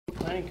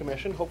Planning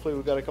Commission. Hopefully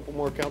we've got a couple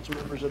more council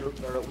members, that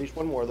are, or at least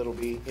one more that'll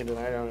be in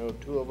tonight. I know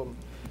two of them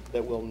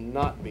that will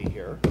not be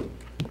here.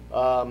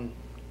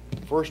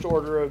 First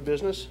order of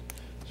business,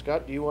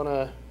 Scott, do you want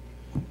to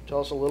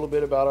tell us a little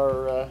bit about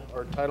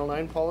our Title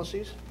IX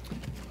policies?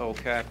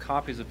 Okay, I have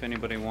copies if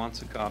anybody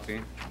wants a copy.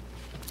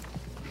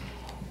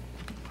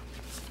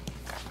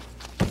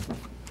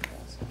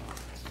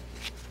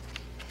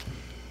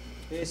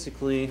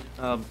 Basically,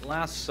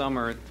 last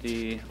summer,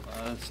 the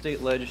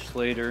state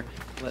legislature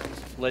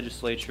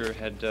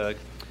had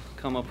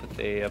come up with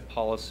a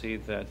policy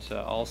that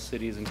all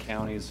cities and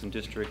counties and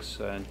districts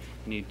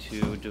need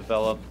to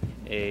develop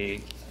a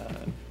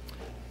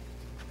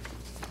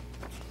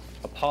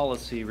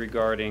policy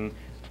regarding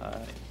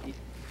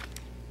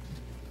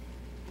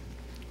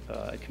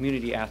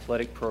community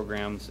athletic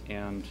programs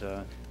and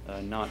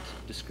not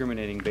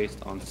discriminating based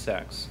on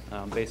sex.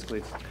 Basically,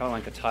 it's kind of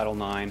like a Title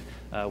IX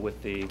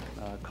with the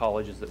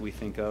colleges that we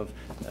think of.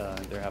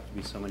 There have to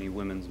be so many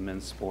women's and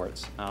men's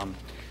sports.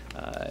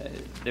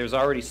 There's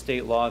already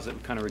state laws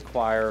that kind of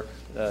require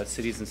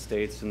cities and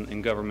states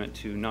and government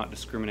to not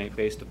discriminate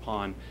based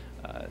upon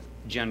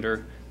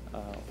gender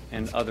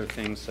and other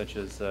things such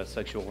as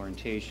sexual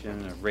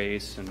orientation,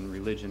 race, and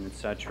religion,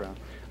 etc.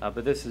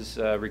 But this is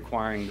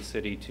requiring the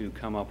city to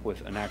come up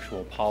with an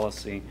actual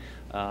policy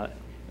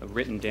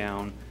written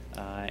down,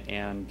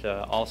 and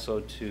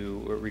also to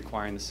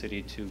requiring the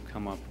city to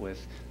come up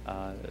with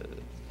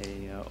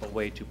a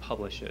way to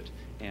publish it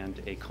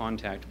and a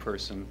contact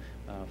person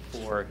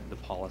for the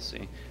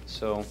policy.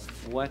 So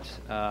what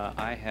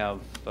I have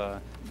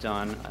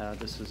done,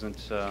 this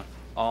isn't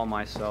all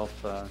myself,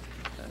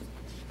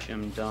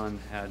 Jim Dunn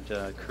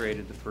had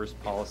created the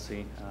first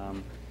policy,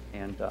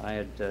 and I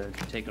had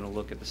taken a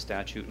look at the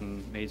statute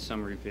and made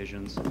some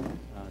revisions.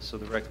 So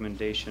the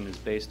recommendation is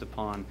based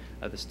upon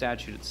the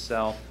statute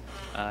itself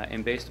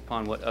and based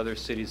upon what other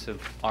cities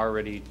have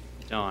already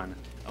done.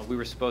 We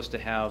were supposed to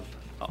have,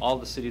 all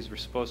the cities were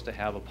supposed to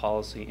have a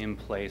policy in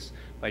place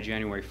by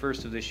January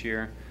 1st of this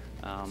year,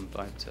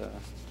 but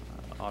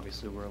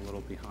obviously we're a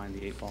little behind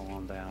the 8 ball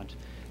on that.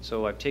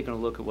 So I've taken a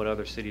look at what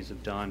other cities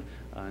have done,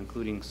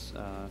 including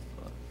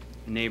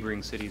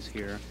neighboring cities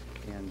here,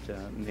 and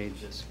made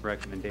this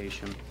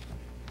recommendation.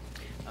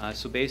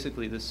 So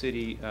basically the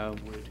city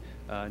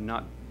would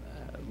not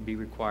be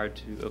required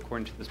to,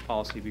 according to this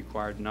policy, be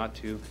required not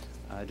to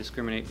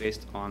discriminate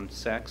based on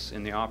sex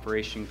in the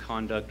operation,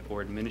 conduct,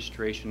 or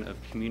administration of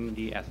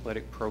community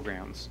athletic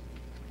programs.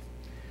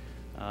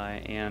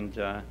 And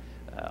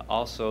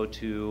also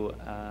to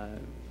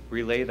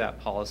relay that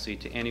policy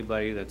to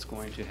anybody that's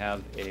going to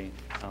have a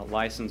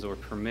license or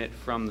permit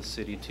from the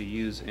city to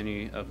use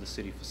any of the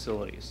city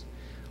facilities.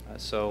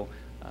 So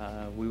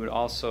we would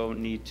also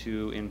need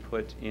to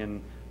input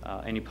in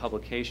any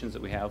publications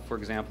that we have. For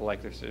example,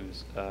 like there's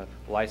a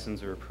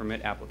license or a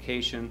permit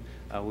application,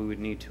 we would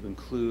need to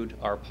include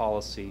our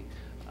policy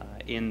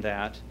in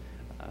that.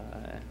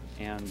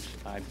 And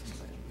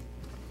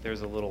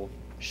there's a little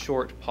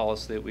short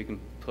policy that we can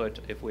put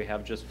if we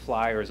have just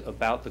flyers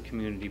about the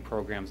community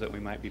programs that we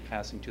might be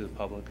passing to the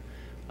public,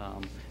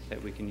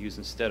 that we can use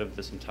instead of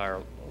this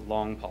entire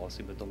long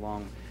policy. But the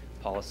long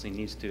policy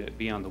needs to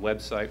be on the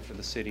website for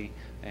the city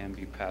and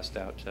be passed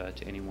out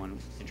to anyone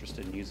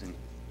interested in using.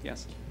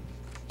 Yes?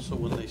 So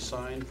when they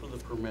sign for the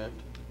permit,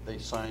 they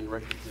sign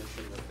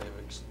recognition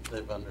that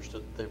they've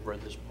understood, they've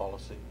read this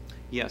policy?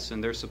 Yes,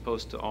 and they're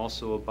supposed to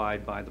also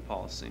abide by the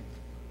policy.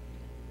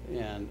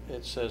 And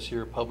it says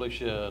here,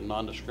 publish a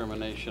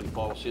non-discrimination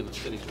policy on the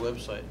city's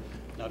website.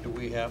 Now, do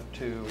we have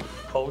to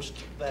post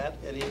that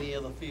at any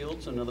of the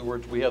fields? In other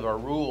words, we have our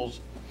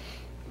rules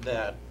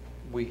that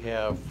we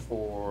have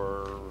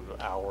for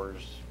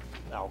hours,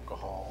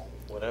 alcohol,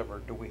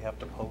 whatever. Do we have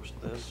to post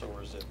this,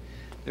 or is it?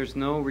 There's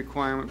no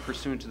requirement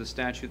pursuant to the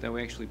statute that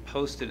we actually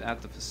post it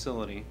at the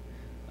facility.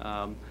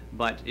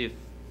 But if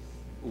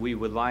we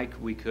would like,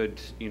 we could,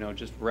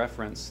 just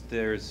reference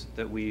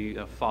that we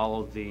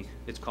follow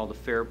it's called the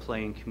Fair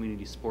Play in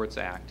Community Sports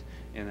Act,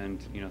 and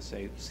then,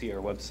 say, see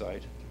our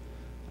website.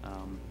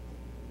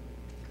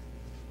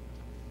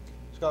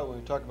 Scott, when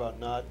we talk about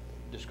not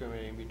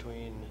discriminating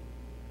between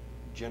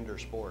gender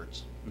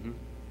sports,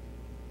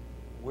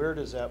 where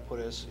does that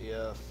put us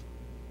if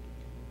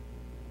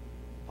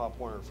Pop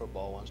Warner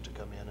football wants to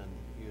come in and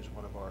use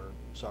one of our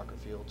soccer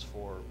fields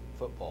for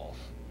football,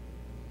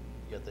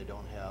 yet they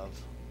don't have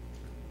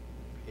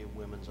a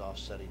women's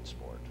offsetting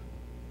sport?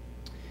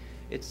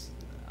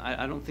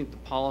 I don't think the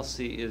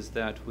policy is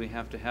that we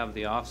have to have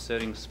the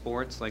offsetting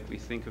sports like we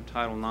think of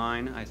Title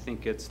IX. I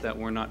think it's that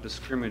we're not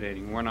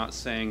discriminating. We're not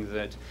saying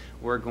that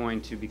we're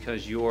going to,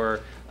 because you're,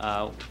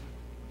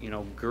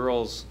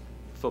 girls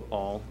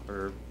football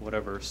or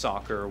whatever,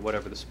 soccer or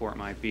whatever the sport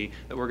might be,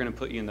 that we're going to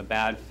put you in the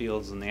bad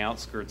fields in the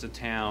outskirts of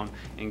town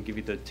and give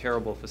you the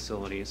terrible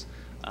facilities.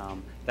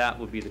 That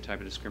would be the type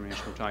of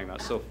discrimination we're talking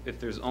about. So if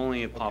there's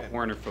only a Pop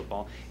Warner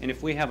football, and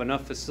if we have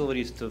enough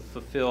facilities to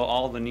fulfill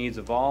all the needs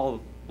of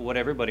what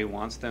everybody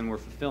wants, then we're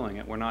fulfilling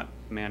it. We're not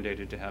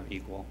mandated to have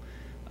equal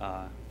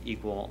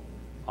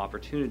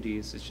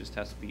opportunities. It just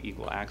has to be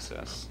equal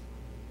access.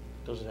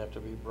 Does it have to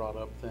be brought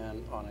up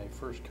then on a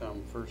first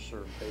come, first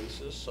served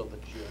basis so that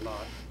you're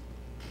not,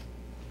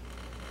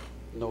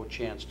 no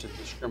chance to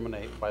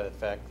discriminate by the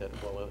fact that,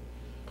 well,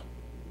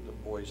 the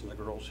boys and the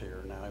girls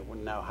here,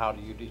 now how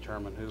do you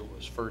determine who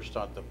was first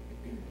on the,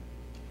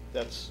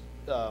 That's,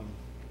 I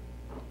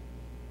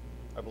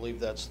believe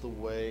that's the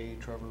way,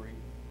 Trevor,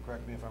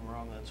 correct me if I'm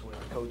wrong, that's the way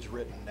the code's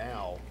written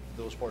now.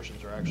 Those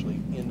portions are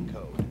actually in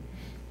code.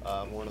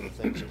 One of the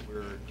things that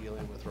we're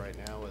dealing with right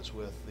now is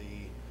with the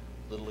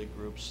Little League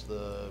groups,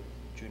 the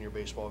junior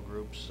baseball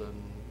groups,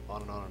 and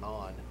on and on and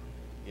on,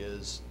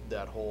 is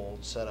that whole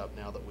setup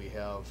now that we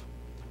have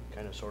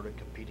kind of sort of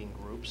competing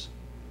groups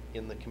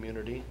in the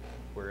community,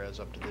 whereas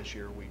up to this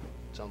year,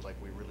 sounds like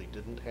we really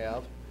didn't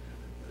have.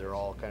 They're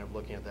all kind of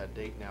looking at that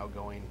date now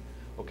going,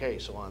 okay,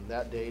 so on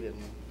that date, and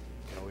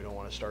we don't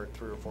want to start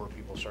 3 or 4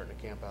 people starting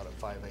to camp out at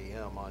 5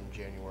 a.m. on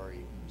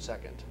January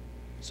 2nd.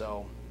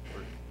 So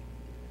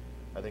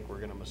I think we're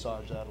going to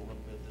massage that a little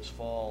bit this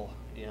fall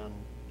and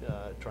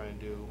try and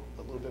do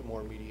a little bit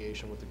more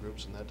mediation with the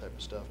groups and that type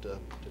of stuff to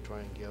try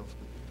and give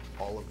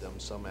all of them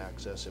some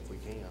access if we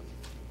can.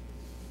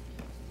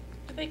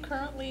 Do they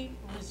currently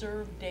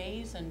reserve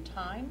days and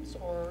times,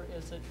 or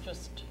is it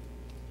just,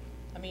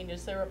 I mean,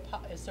 is there a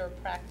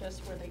practice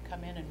where they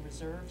come in and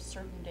reserve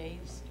certain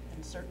days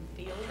and certain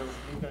fields? Trevor,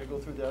 can you kind of go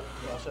through that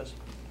process?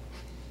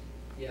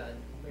 Yeah,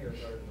 Mayor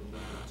Gardner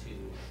alluded to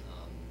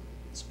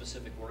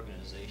specific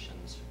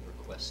organizations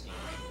requesting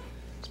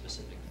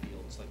specific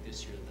fields. Like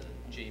this year, the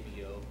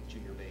JBO,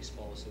 Junior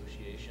Baseball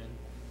Association,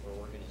 our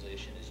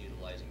organization is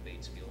utilizing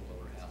Bates Field,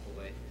 Lower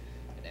Hathaway,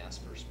 and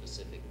asked for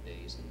specific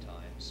days and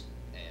times.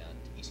 And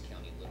East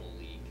County Little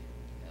League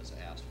has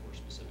asked for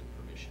specific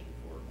permission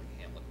for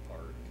Hamlet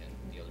Park and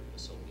the other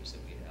facilities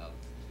that we have.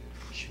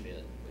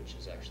 Schmidt, which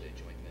is actually a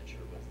joint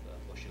venture with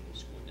Washougal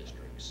School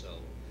District. So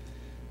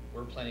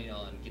we're planning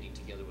on getting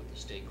together with the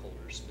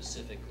stakeholders,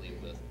 specifically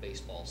with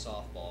baseball,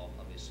 softball.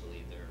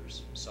 Obviously,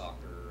 there's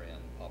soccer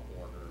and Pop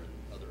Warner and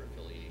other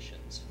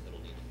affiliations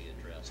that'll need to be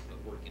addressed,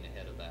 but working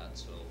ahead of that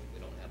so we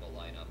don't have a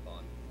lineup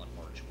on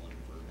March 1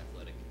 for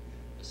athletic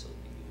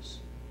facility use,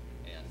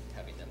 and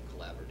having them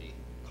collaboratively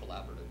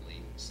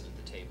sit at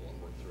the table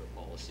and work through a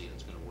policy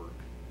that's going to work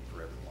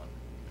for everyone.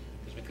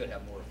 Because we could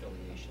have more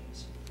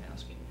affiliations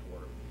asking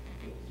for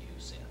field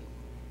use, and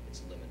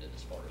it's limited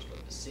as far as what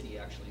the city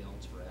actually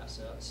owns for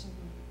assets.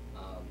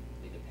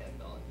 They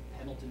depend on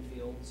Pendleton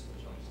Fields,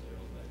 which obviously are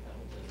owned by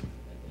Pendleton,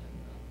 and then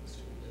the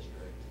school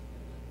district,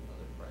 and then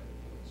other private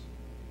fields.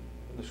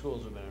 And the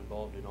schools have been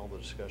involved in all the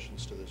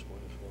discussions to this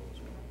point as well.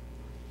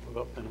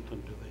 what about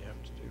Pendleton, do they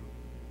have to do?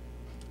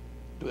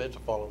 Do they have to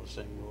follow the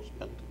same rules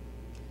Pendleton?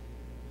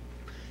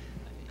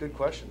 Good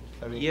question.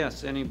 I mean,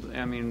 Yes,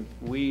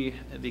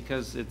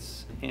 because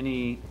it's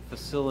any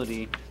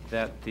facility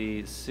that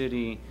the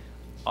city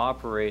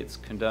operates,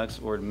 conducts,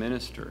 or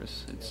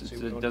administers.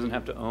 It doesn't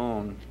have to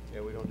own. Yeah,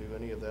 we don't do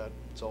any of that.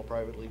 It's all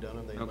privately done,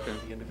 and they let Okay.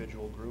 the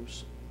individual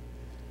groups.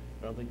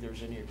 I don't think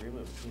there's any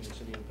agreement between the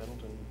city and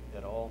Pendleton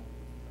at all.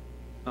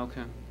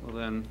 Okay, well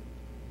then,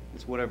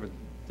 it's whatever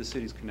the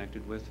city's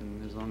connected with,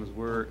 and as long as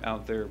we're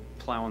out there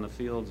plowing the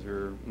fields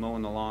or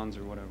mowing the lawns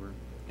or whatever.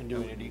 And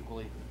doing it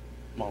equally.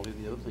 Molly,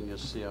 the other thing is,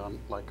 see,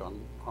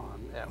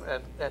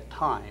 at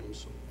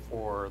times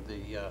for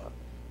the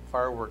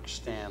fireworks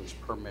stands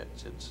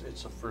permits,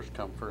 it's a first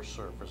come, first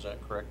serve. Is that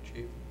correct,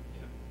 Chief?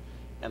 Yeah.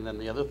 And then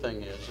the other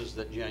thing is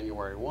that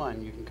January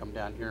 1, you can come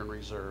down here and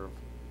reserve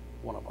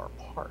one of our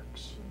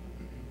parks,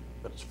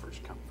 but it's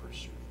first come,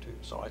 first serve too.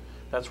 So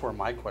that's where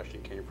my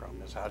question came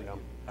from, is how do you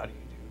do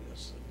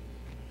this?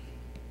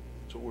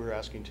 That's what we're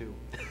asking too.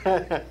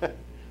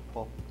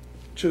 Paul?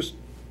 Just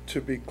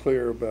to be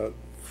clear about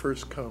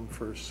first come,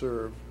 first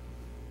serve,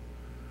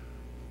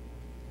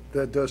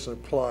 that doesn't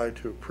apply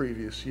to a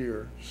previous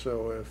year.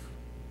 So if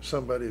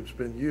somebody's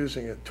been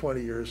using it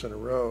 20 years in a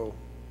row,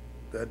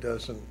 that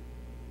doesn't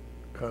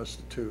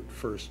constitute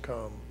first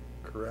come,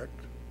 correct?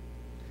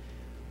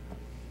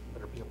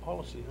 Better be a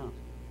policy, huh?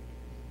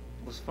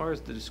 As far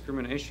as the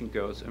discrimination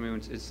goes, I mean,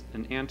 it's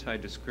an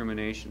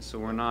anti-discrimination, so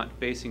we're not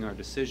basing our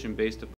decision based upon